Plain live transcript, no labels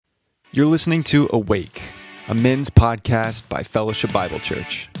You're listening to Awake, a men's podcast by Fellowship Bible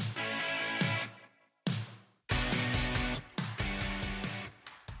Church.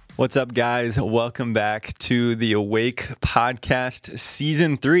 What's up, guys? Welcome back to the Awake podcast,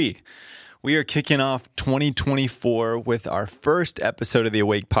 Season 3. We are kicking off 2024 with our first episode of the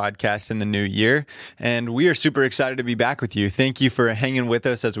Awake podcast in the new year, and we are super excited to be back with you. Thank you for hanging with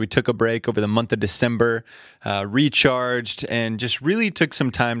us as we took a break over the month of December, recharged, and just really took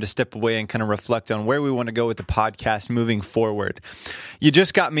some time to step away and kind of reflect on where we want to go with the podcast moving forward. You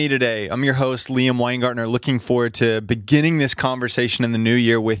just got me today. I'm your host, Liam Weingartner, looking forward to beginning this conversation in the new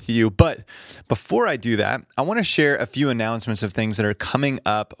year with you. But before I do that, I want to share a few announcements of things that are coming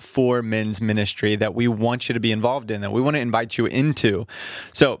up for men's ministry that we want you to be involved in, that we want to invite you into.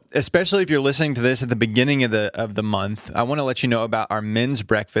 So, especially if you're listening to this at the beginning of the month, I want to let you know about our men's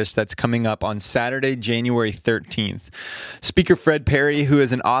breakfast that's coming up on Saturday, January 13th. Speaker Fred Perry, who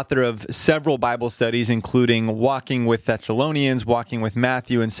is an author of several Bible studies, including Walking with Thessalonians, Walking with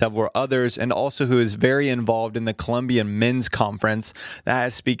Matthew, and several others, and also who is very involved in the Columbian Men's Conference that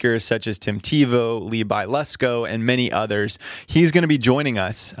has speakers such as Tim Tebow, Levi Lusko, and many others. He's going to be joining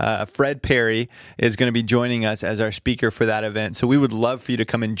us. Fred Perry is going to be joining us as our speaker for that event. So we would love for you to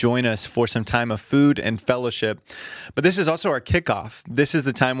come and join us for some time of food and fellowship. But this is also our kickoff. This is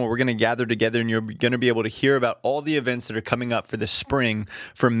the time where we're going to gather together and you're going to be able to hear about all the events that are coming up for the spring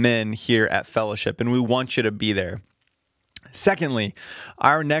for men here at Fellowship. And we want you to be there. Secondly,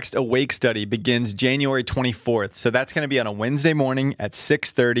 our next Awake study begins January 24th. So that's going to be on a Wednesday morning at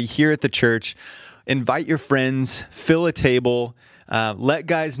 6:30 here at the church. Invite your friends, fill a table. Let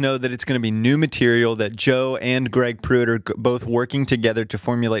guys know that it's going to be new material, that Joe and Greg Pruitt are both working together to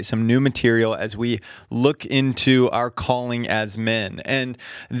formulate some new material as we look into our calling as men. And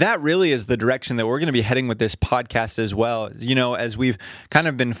that really is the direction that we're going to be heading with this podcast as well. You know, as we've kind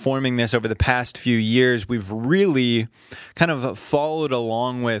of been forming this over the past few years, we've really kind of followed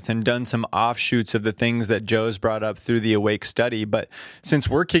along with and done some offshoots of the things that Joe's brought up through the Awake study. But since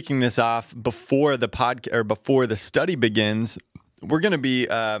we're kicking this off before the study begins, we're going to be,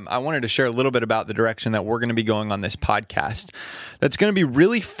 I wanted to share a little bit about the direction that we're going to be going on this podcast. That's going to be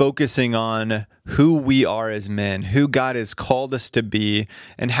really focusing on who we are as men, who God has called us to be,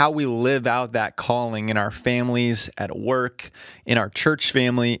 and how we live out that calling in our families, at work, in our church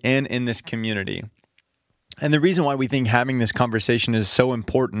family, and in this community. And the reason why we think having this conversation is so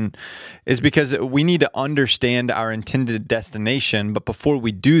important is because we need to understand our intended destination. But before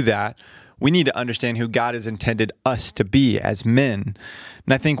we do that, we need to understand who God has intended us to be as men.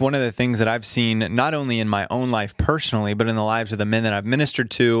 And I think one of the things that I've seen, not only in my own life personally, but in the lives of the men that I've ministered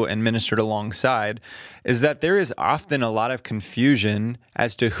to and ministered alongside, is that there is often a lot of confusion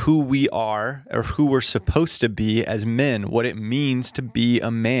as to who we are or who we're supposed to be as men, what it means to be a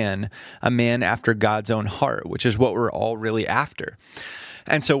man after God's own heart, which is what we're all really after.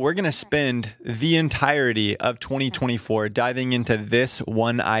 And so we're going to spend the entirety of 2024 diving into this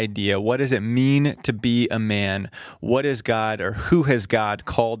one idea. What does it mean to be a man? What is God, or who has God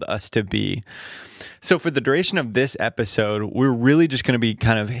called us to be? So for the duration of this episode, we're really just going to be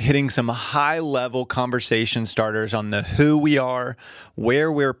kind of hitting some high-level conversation starters on the who we are,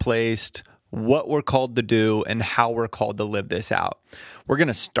 where we're placed, what we're called to do, and how we're called to live this out. We're going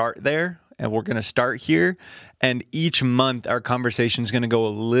to start there. And we're going to start here. And each month, our conversation is going to go a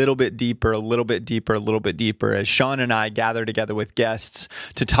little bit deeper, as Sean and I gather together with guests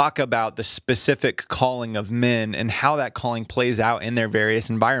to talk about the specific calling of men and how that calling plays out in their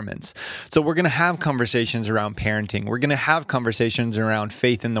various environments. So we're going to have conversations around parenting. We're going to have conversations around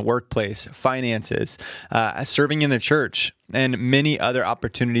faith in the workplace, finances, serving in the church, and many other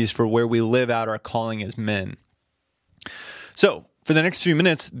opportunities for where we live out our calling as men. So, for the next few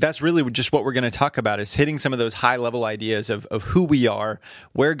minutes, that's really just what we're going to talk about, is hitting some of those high-level ideas of who we are,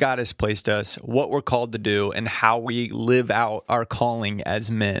 where God has placed us, what we're called to do, and how we live out our calling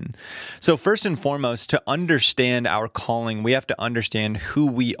as men. So first and foremost, to understand our calling, we have to understand who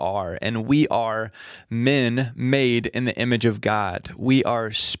we are, and we are men made in the image of God. We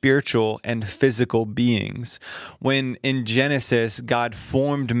are spiritual and physical beings. When in Genesis, God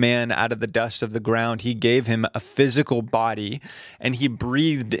formed man out of the dust of the ground, he gave him a physical body, and he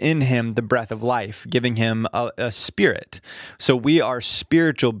breathed in him the breath of life, giving him a spirit. So we are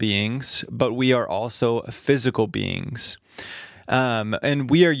spiritual beings, but we are also physical beings.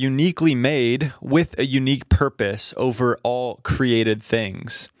 And we are uniquely made with a unique purpose over all created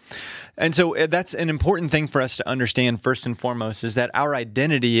things. And so that's an important thing for us to understand first and foremost, is that our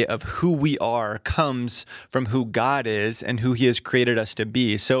identity of who we are comes from who God is and who he has created us to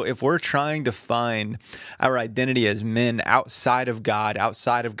be. So if we're trying to find our identity as men outside of God,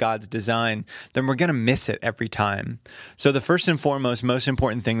 outside of God's design, then we're going to miss it every time. So the first and foremost, most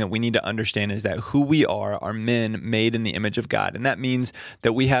important thing that we need to understand is that who we are men made in the image of God. And that means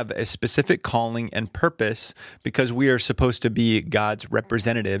that we have a specific calling and purpose because we are supposed to be God's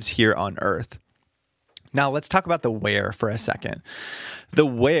representatives here on earth. Now, let's talk about the where for a second. The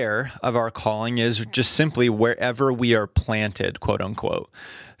where of our calling is just simply wherever we are planted, quote unquote.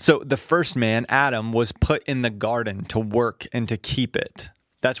 So the first man, Adam, was put in the garden to work and to keep it.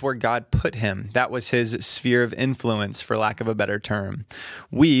 That's where God put him. That was his sphere of influence, for lack of a better term.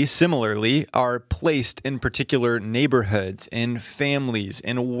 We, similarly, are placed in particular neighborhoods, in families,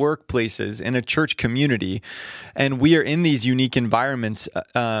 in workplaces, in a church community, and we are in these unique environments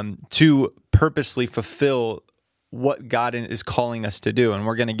to purposely fulfill what God is calling us to do, and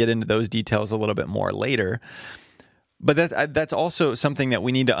we're going to get into those details a little bit more later. But that's also something that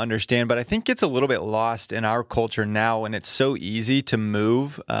we need to understand, but I think it's a little bit lost in our culture now, and it's so easy to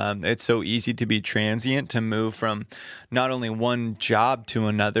move. It's so easy to be transient, to move from not only one job to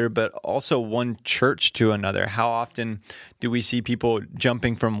another, but also one church to another. How often do we see people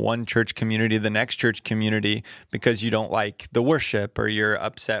jumping from one church community to the next church community because you don't like the worship or you're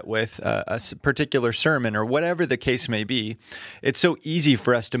upset with a particular sermon or whatever the case may be? It's so easy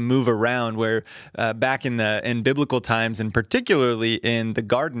for us to move around, where back in biblical times, and particularly in the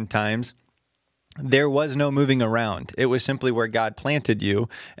garden times, there was no moving around. It was simply where God planted you.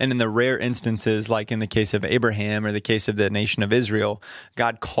 And in the rare instances, like in the case of Abraham or the case of the nation of Israel,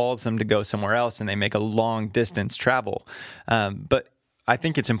 God calls them to go somewhere else and they make a long distance travel. But I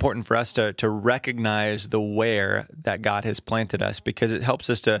think it's important for us to recognize the where that God has planted us, because it helps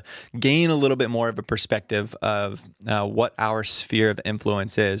us to gain a little bit more of a perspective of what our sphere of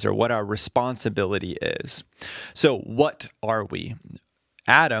influence is, or what our responsibility is. So what are we?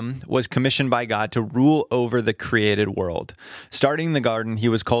 Adam was commissioned by God to rule over the created world. Starting in the garden, he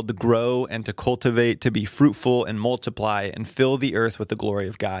was called to grow and to cultivate, to be fruitful and multiply and fill the earth with the glory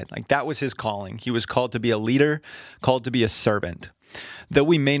of God. Like, that was his calling. He was called to be a leader, called to be a servant. Though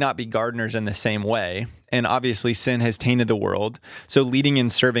we may not be gardeners in the same way, and obviously sin has tainted the world, so leading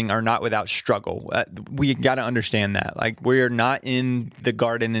and serving are not without struggle. We got to understand that. Like, we are not in the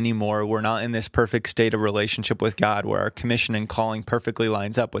garden anymore. We're not in this perfect state of relationship with God where our commission and calling perfectly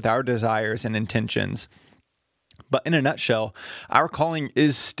lines up with our desires and intentions. But in a nutshell, our calling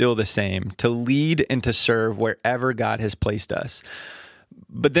is still the same: to lead and to serve wherever God has placed us.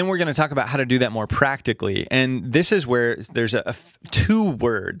 But then we're going to talk about how to do that more practically. And this is where there's two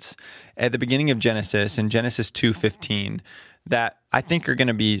words at the beginning of Genesis, in Genesis 2:15, that I think are going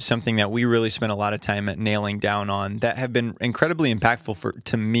to be something that we really spend a lot of time at nailing down on, that have been incredibly impactful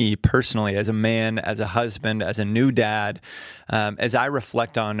to me personally, as a man, as a husband, as a new dad, as I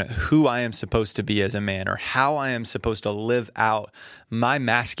reflect on who I am supposed to be as a man, or how I am supposed to live out my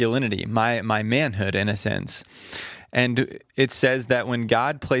masculinity, my manhood in a sense. And it says that when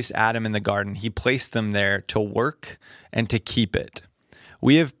God placed Adam in the garden, he placed them there to work and to keep it.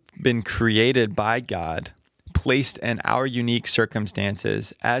 We have been created by God, placed in our unique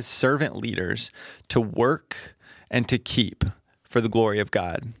circumstances as servant leaders to work and to keep for the glory of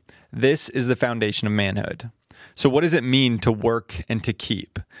God. This is the foundation of manhood. So what does it mean to work and to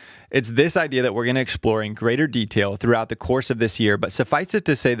keep? It's this idea that we're going to explore in greater detail throughout the course of this year, but suffice it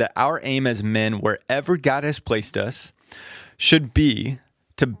to say that our aim as men, wherever God has placed us, should be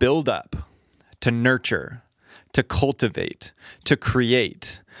to build up, to nurture, to cultivate, to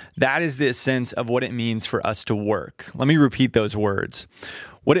create. That is the sense of what it means for us to work. Let me repeat those words.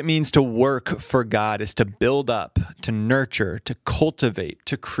 What it means to work for God is to build up, to nurture, to cultivate,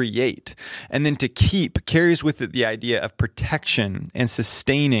 to create, and then to keep carries with it the idea of protection and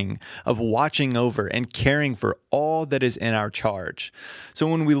sustaining, of watching over and caring for all that is in our charge. So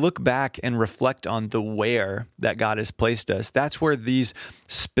when we look back and reflect on the where that God has placed us, that's where these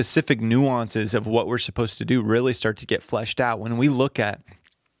specific nuances of what we're supposed to do really start to get fleshed out. When we look at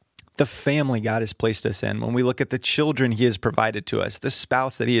the family God has placed us in, when we look at the children he has provided to us, the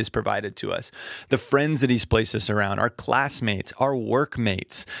spouse that he has provided to us, the friends that he's placed us around, our classmates, our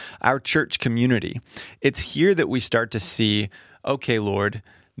workmates, our church community, it's here that we start to see, okay, Lord,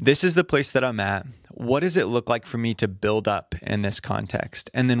 this is the place that I'm at. What does it look like for me to build up in this context?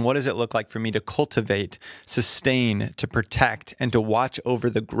 And then what does it look like for me to cultivate, sustain, to protect, and to watch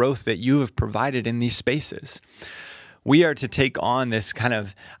over the growth that you have provided in these spaces? we are to take on this kind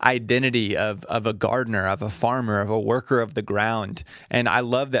of identity of a gardener, of a farmer, of a worker of the ground. And I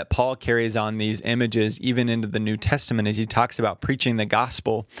love that Paul carries on these images even into the New Testament as he talks about preaching the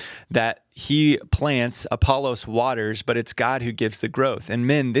gospel, that he plants, Apollos waters, but it's God who gives the growth. And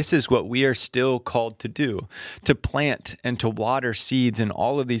men, this is what we are still called to do, to plant and to water seeds in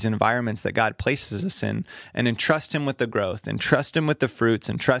all of these environments that God places us in, and entrust him with the growth, and trust him with the fruits,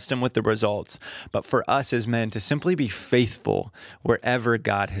 and trust him with the results. But for us as men to simply be faithful wherever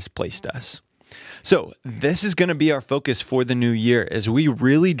God has placed us. So this is going to be our focus for the new year as we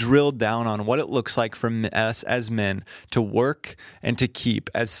really drill down on what it looks like for us as men to work and to keep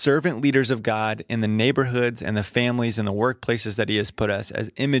as servant leaders of God in the neighborhoods and the families and the workplaces that he has put us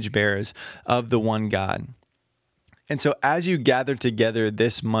as image bearers of the one God. And so as you gather together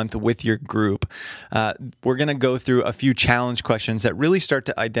this month with your group, we're going to go through a few challenge questions that really start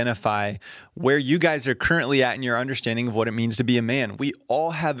to identify where you guys are currently at in your understanding of what it means to be a man. We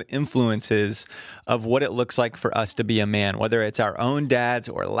all have influences of what it looks like for us to be a man, whether it's our own dads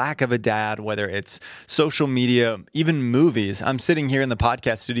or lack of a dad, whether it's social media, even movies. I'm sitting here in the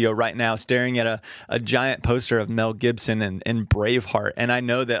podcast studio right now staring at a giant poster of Mel Gibson and Braveheart. And I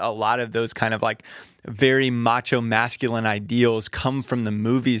know that a lot of those kind of like very macho masculine ideals come from the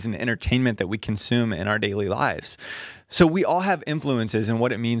movies and entertainment that we consume in our daily lives. So we all have influences in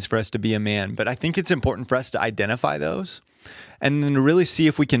what it means for us to be a man, but I think it's important for us to identify those and then really see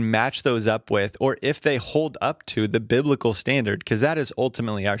if we can match those up with, or if they hold up to the biblical standard, because that is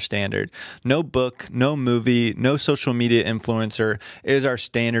ultimately our standard. No book, no movie, no social media influencer is our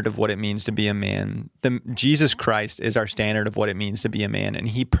standard of what it means to be a man. Jesus Christ is our standard of what it means to be a man, and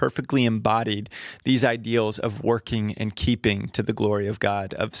he perfectly embodied these ideals of working and keeping to the glory of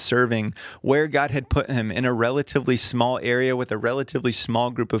God, of serving where God had put him in a relatively small area with a relatively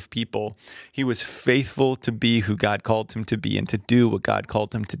small group of people. He was faithful to be who God called him to be and to do what God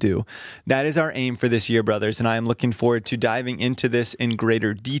called him to do. That is our aim for this year, brothers, and I am looking forward to diving into this in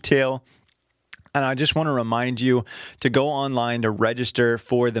greater detail. And I just want to remind you to go online to register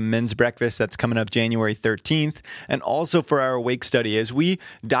for the men's breakfast that's coming up January 13th, and also for our Awake study as we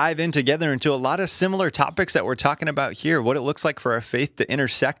dive in together into a lot of similar topics that we're talking about here, what it looks like for our faith to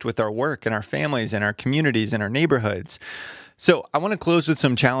intersect with our work and our families and our communities and our neighborhoods. So I want to close with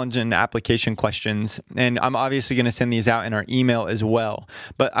some challenge and application questions, and I'm obviously going to send these out in our email as well,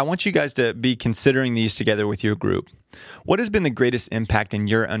 but I want you guys to be considering these together with your group. What has been the greatest impact in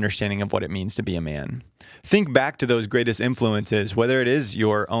your understanding of what it means to be a man? Think back to those greatest influences, whether it is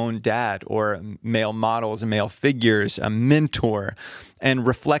your own dad or male models and male figures, a mentor, and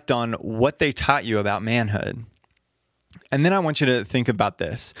reflect on what they taught you about manhood. And then I want you to think about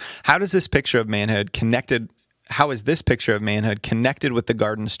this. How is this picture of manhood connected with the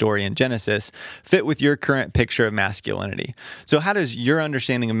garden story in Genesis fit with your current picture of masculinity? So how does your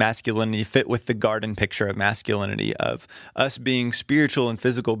understanding of masculinity fit with the garden picture of masculinity, of us being spiritual and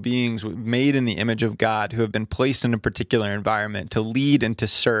physical beings made in the image of God who have been placed in a particular environment to lead and to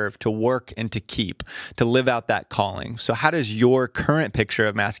serve, to work and to keep, to live out that calling? So how does your current picture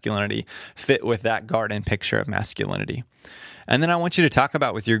of masculinity fit with that garden picture of masculinity? And then I want you to talk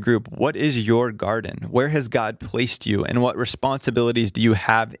about with your group, what is your garden? Where has God placed you? And what responsibilities do you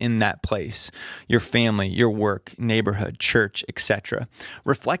have in that place? Your family, your work, neighborhood, church, etc.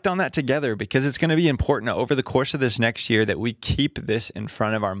 Reflect on that together, because it's going to be important over the course of this next year that we keep this in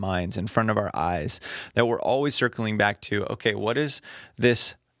front of our minds, in front of our eyes, that we're always circling back to, okay, what is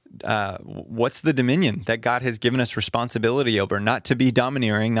this? What's the dominion that God has given us responsibility over? Not to be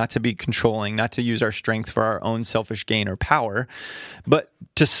domineering, not to be controlling, not to use our strength for our own selfish gain or power, but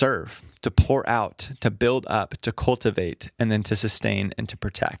to serve, to pour out, to build up, to cultivate, and then to sustain and to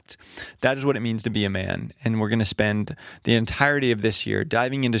protect. That is what it means to be a man. And we're going to spend the entirety of this year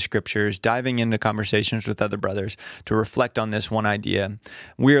diving into scriptures, diving into conversations with other brothers to reflect on this one idea.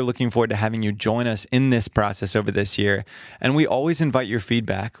 We are looking forward to having you join us in this process over this year. And we always invite your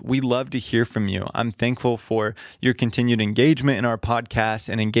feedback. We love to hear from you. I'm thankful for your continued engagement in our podcast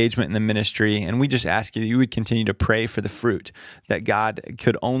and engagement in the ministry. And we just ask you that you would continue to pray for the fruit that God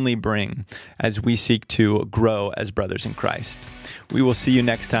could only bring as we seek to grow as brothers in Christ. We will see you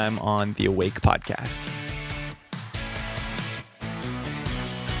next time on the Awake Podcast.